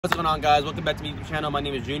What's going on, guys? Welcome back to my YouTube channel. My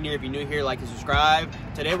name is Junior. If you're new here, like and subscribe.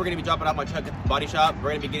 Today we're going to be dropping off my truck at the body shop. We're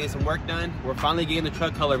going to be getting some work done. We're finally getting the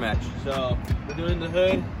truck color match. So we're doing the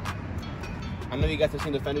hood. I know you guys have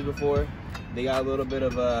seen the fenders before. They got a little bit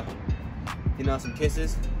of some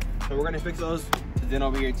kisses. So we're going to fix those. Then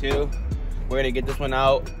over here too, we're going to get this one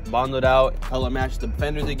out, bond it out, color match the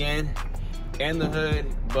fenders again and the hood,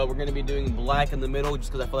 but we're going to be doing black in the middle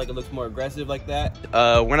just because I feel like it looks more aggressive like that.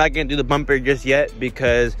 We're not going to do the bumper just yet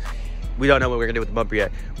because we don't know what we're going to do with the bumper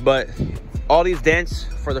yet, but all these dents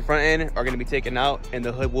for the front end are going to be taken out and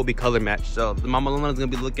the hood will be color matched. So the Mama Luna is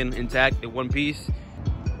going to be looking intact in one piece.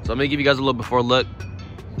 So I'm going to give you guys a little before look.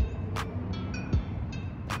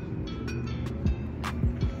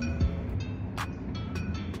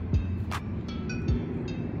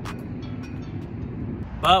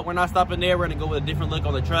 But we're not stopping there. We're gonna go with a different look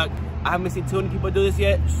on the truck. I haven't seen too many people do this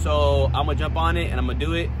yet, so I'm gonna jump on it and I'm gonna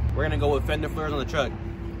do it. We're gonna go with fender flares on the truck.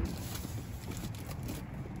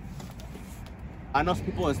 I know some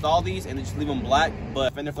people install these and they just leave them black,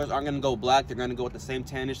 but fender flares aren't gonna go black. They're gonna go with the same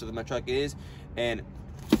tannish that my truck is. And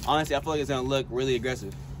honestly, I feel like it's gonna look really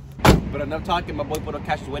aggressive. But enough talking. My boy Puerto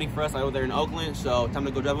Cash is waiting for us over there in Oakland, so time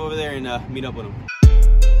to go drive over there and meet up with him.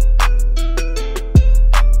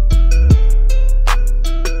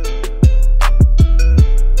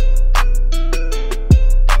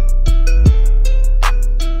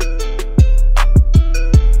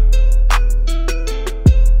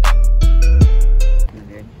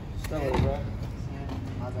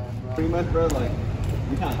 Pretty much, bro, like,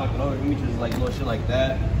 we kind of talked it over. We just like little shit like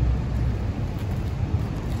that.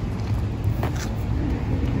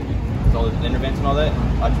 It's all the fender vents and all that.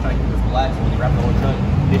 I just try to keep this black so when you wrap the whole truck,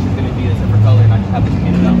 this is going to be a separate color, and I just have this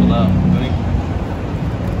painted down below.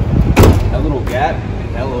 That little gap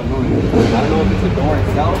is hella annoying. I don't know if it's the door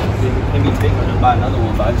itself, if it can be fixed, or just buy another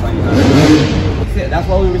one, but I just find it that's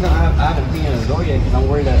the only reason I haven't painted the door yet, because I'm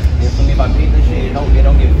worried that if I paint this shit, it don't get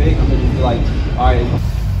fixed, I'm going to just be like, alright.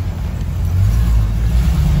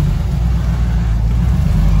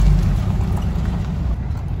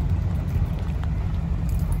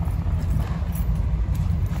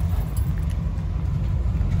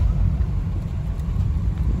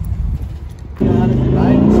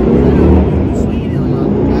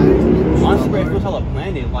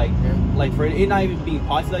 Like for it not even being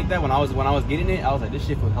polished like that, when I was getting it, I was like, this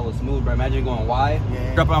shit feels hella smooth, bro. Imagine going wide.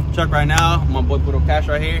 Yeah. Dropping off the truck right now. My boy Puerto Cash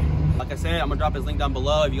right here. Like I said, I'm gonna drop his link down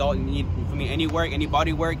below. If y'all need for me any work, any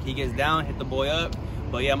body work, he gets down, hit the boy up.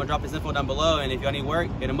 But yeah, I'm gonna drop his info down below, and if y'all need work,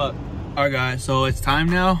 hit him up. All right, guys. So it's time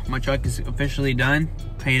now. My truck is officially done.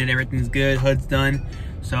 Painted, everything's good. Hood's done.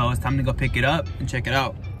 So it's time to go pick it up and check it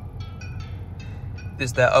out.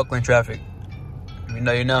 This that Oakland traffic. If you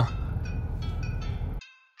know, you know.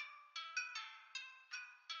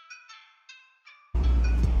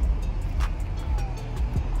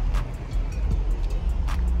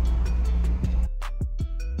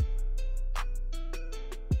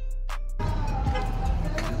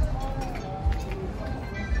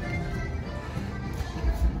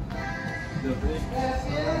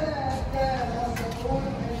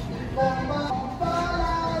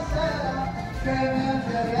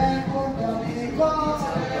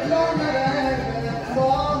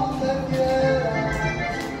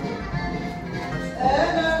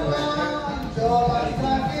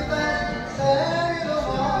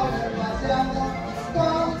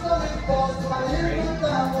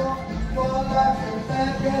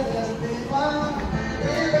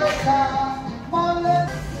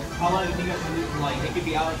 How long do you think that's like it could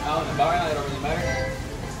be out and about right now? It don't really matter.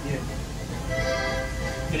 Yeah.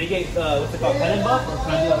 Can you get what's it called, pen and buff, or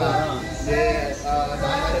can I do that later on? Yeah.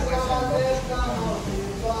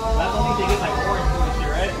 That's only they get like orange and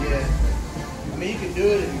shit, right? Yeah. I mean, you can do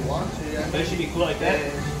it if you want to. Yeah. But it should be cool like that.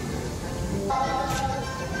 Yeah.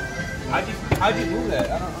 How'd you move that?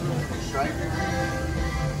 I don't know. Striker.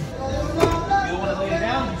 You don't want to lay it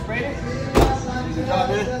down? You sprayed it? Good job,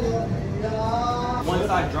 dude. One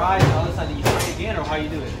side dry and the other side that you spray again, or how you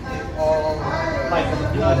do it? Like,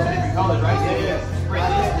 you know, it's different colors, right? Yeah. Spray this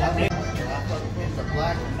and then it's the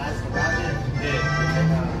black and mask around it.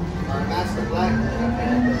 Yeah. Or mask the black.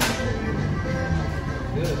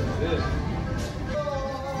 Good, good.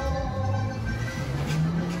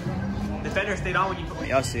 The fender stayed on when you put it.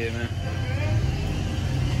 Y'all see it, man.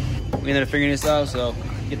 We ended up figuring this out, so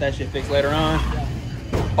get that shit fixed later on.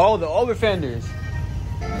 Oh, the over fenders.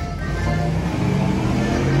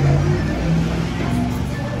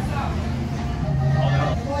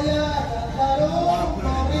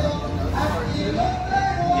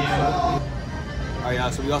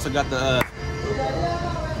 Alright, so we also got the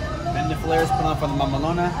fender flares put on for the Mama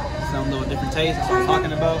Luna. some little different taste. That's what I'm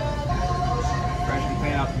talking about. Freshly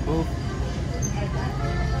painted out the booth.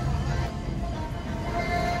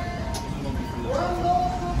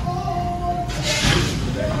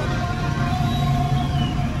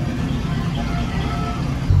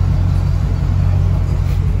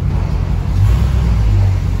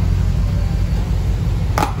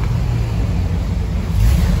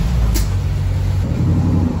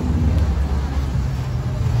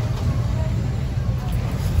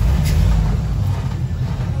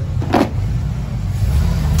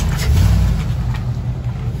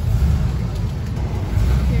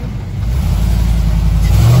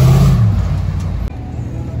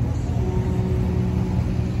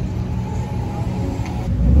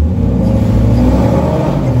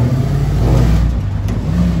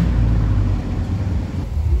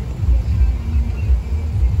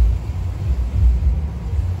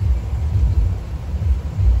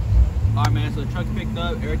 Alright man, so the truck's picked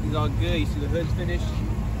up, everything's all good. You see the hood's finished,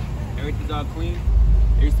 everything's all clean.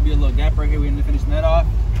 There used to be a little gap right here, we ended up finishing that off.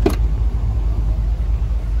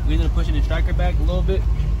 We ended up pushing the striker back a little bit.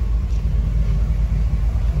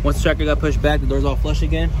 Once the striker got pushed back, the door's all flush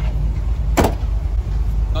again.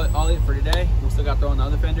 All it for today. We still got to throw on the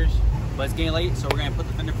other fenders, but it's getting late, so we're gonna put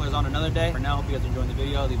the fender flares on another day. For now, hope you guys are enjoying the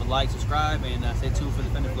video. Leave a like, subscribe, and stay tuned for the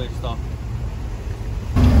fender flares install.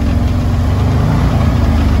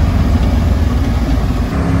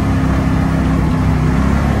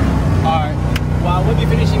 We'll be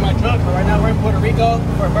finishing my truck, but right now we're in Puerto Rico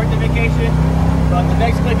for a birthday vacation. But the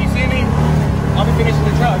next clip you see me, I'll be finishing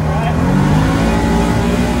the truck, right?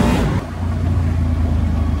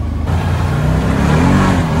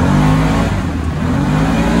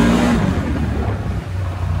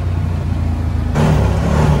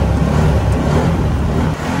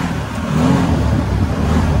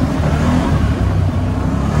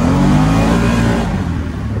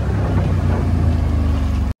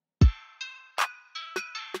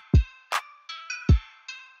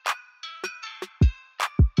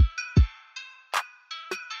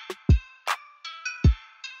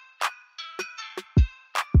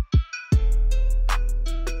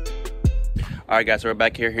 All right, guys, so we're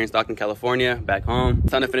back here in Stockton, California, back home.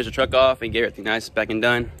 Time to finish the truck off and get everything nice, back and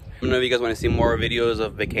done. I don't know if you guys want to see more videos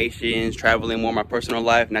of vacations, traveling, more of my personal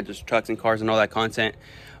life, not just trucks and cars and all that content.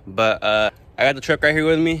 But I got the truck right here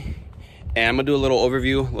with me, and I'm gonna do a little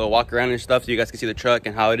overview, a little walk around and stuff, so you guys can see the truck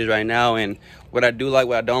and how it is right now and what I do like,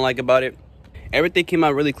 what I don't like about it. Everything came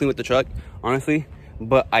out really clean with the truck, honestly,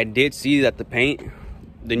 but I did see that the paint,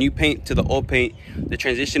 the new paint to the old paint, the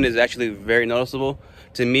transition is actually very noticeable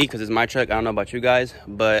to me because it's my truck. I don't know about you guys,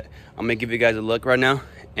 but I'm gonna give you guys a look right now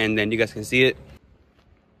and then you guys can see it.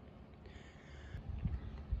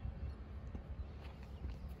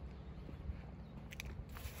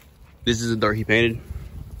 This is the door he painted.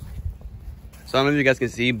 So I don't know if you guys can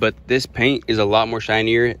see, but this paint is a lot more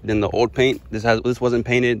shinier than the old paint. This wasn't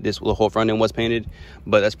painted. The whole front end was painted,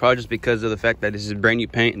 but that's probably just because of the fact that this is brand new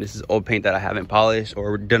paint and this is old paint that I haven't polished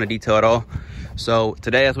or done a detail at all. So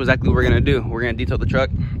today that's exactly what we're gonna do. We're gonna detail the truck.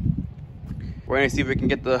 We're gonna see if we can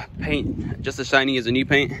get the paint just as shiny as the new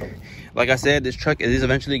paint. Like I said, this truck is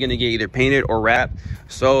eventually gonna get either painted or wrapped.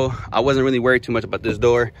 So I wasn't really worried too much about this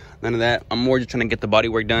door, none of that. I'm more just trying to get the body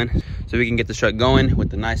work done so we can get the truck going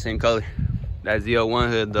with the nice same color. That Z01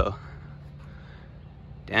 hood though.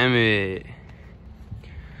 Damn it.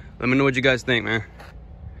 Let me know what you guys think, man.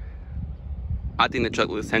 I think the truck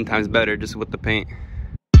looks 10 times better just with the paint.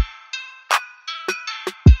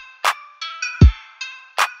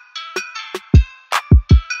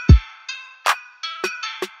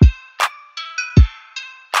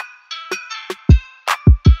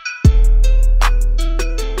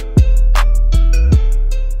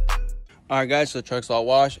 All right, guys, so the truck's all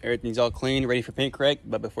washed, everything's all clean, ready for paint correct.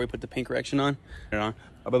 But before we put the paint correction on,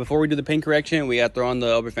 but before we do the paint correction, we gotta throw on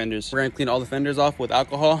the over fenders. We're gonna clean all the fenders off with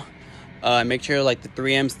alcohol. Make sure like the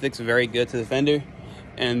 3M sticks very good to the fender,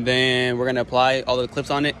 and then we're gonna apply all the clips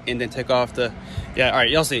on it, and then take off the. Yeah, all right,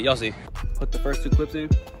 y'all see, y'all see. Put the first 2 clips in,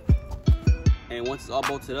 and once it's all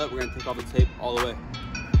bolted up, we're gonna take off the tape all the way.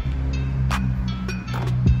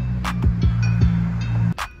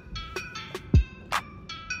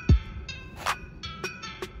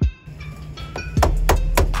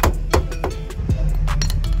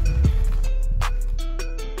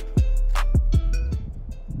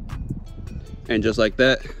 And just like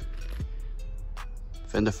that,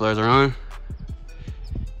 fender flares are on.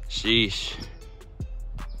 Sheesh.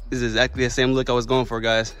 This is exactly the same look I was going for,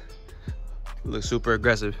 guys. It looks super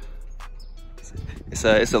aggressive. It's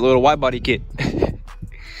a little wide body kit.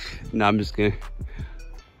 Nah, I'm just kidding.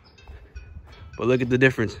 But look at the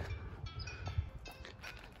difference.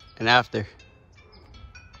 and after.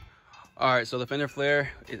 All right, so the fender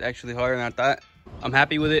flare is actually harder than I thought. I'm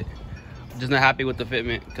happy with it. I'm just not happy with the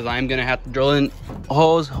fitment because I'm gonna have to drill in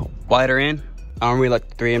holes wider in. I don't really like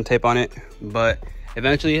the 3M tape on it, but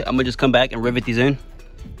eventually I'm gonna just come back and rivet these in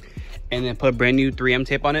and then put brand new 3M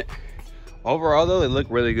tape on it. Overall though, they look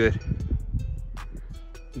really good.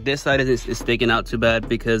 This side is sticking out too bad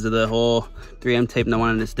because of the whole 3M tape not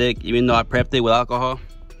wanting to stick, even though I prepped it with alcohol.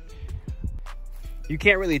 You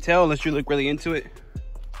can't really tell unless you look really into it.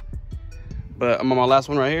 But I'm on my last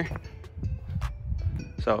one right here.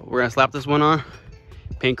 So we're gonna slap this one on,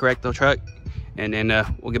 paint correct the truck, and then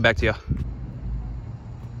we'll get back to y'all.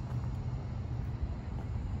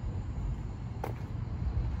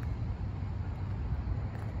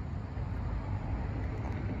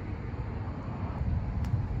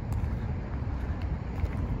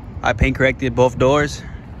 I paint corrected both doors.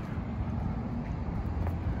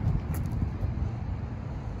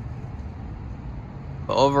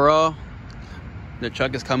 But overall, the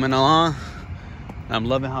truck is coming along. I'm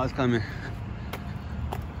loving how it's coming.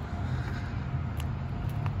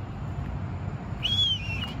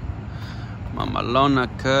 Mama Lona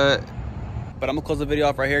cut. But I'm gonna close the video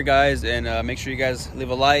off right here, guys, and make sure you guys leave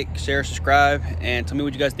a like, share, subscribe, and tell me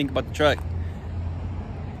what you guys think about the truck.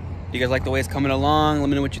 You guys like the way it's coming along? Let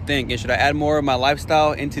me know what you think. And should I add more of my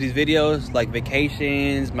lifestyle into these videos, like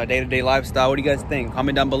vacations, my day-to-day lifestyle? What do you guys think?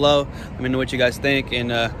 Comment down below. Let me know what you guys think,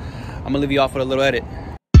 and I'm gonna leave you off with a little edit.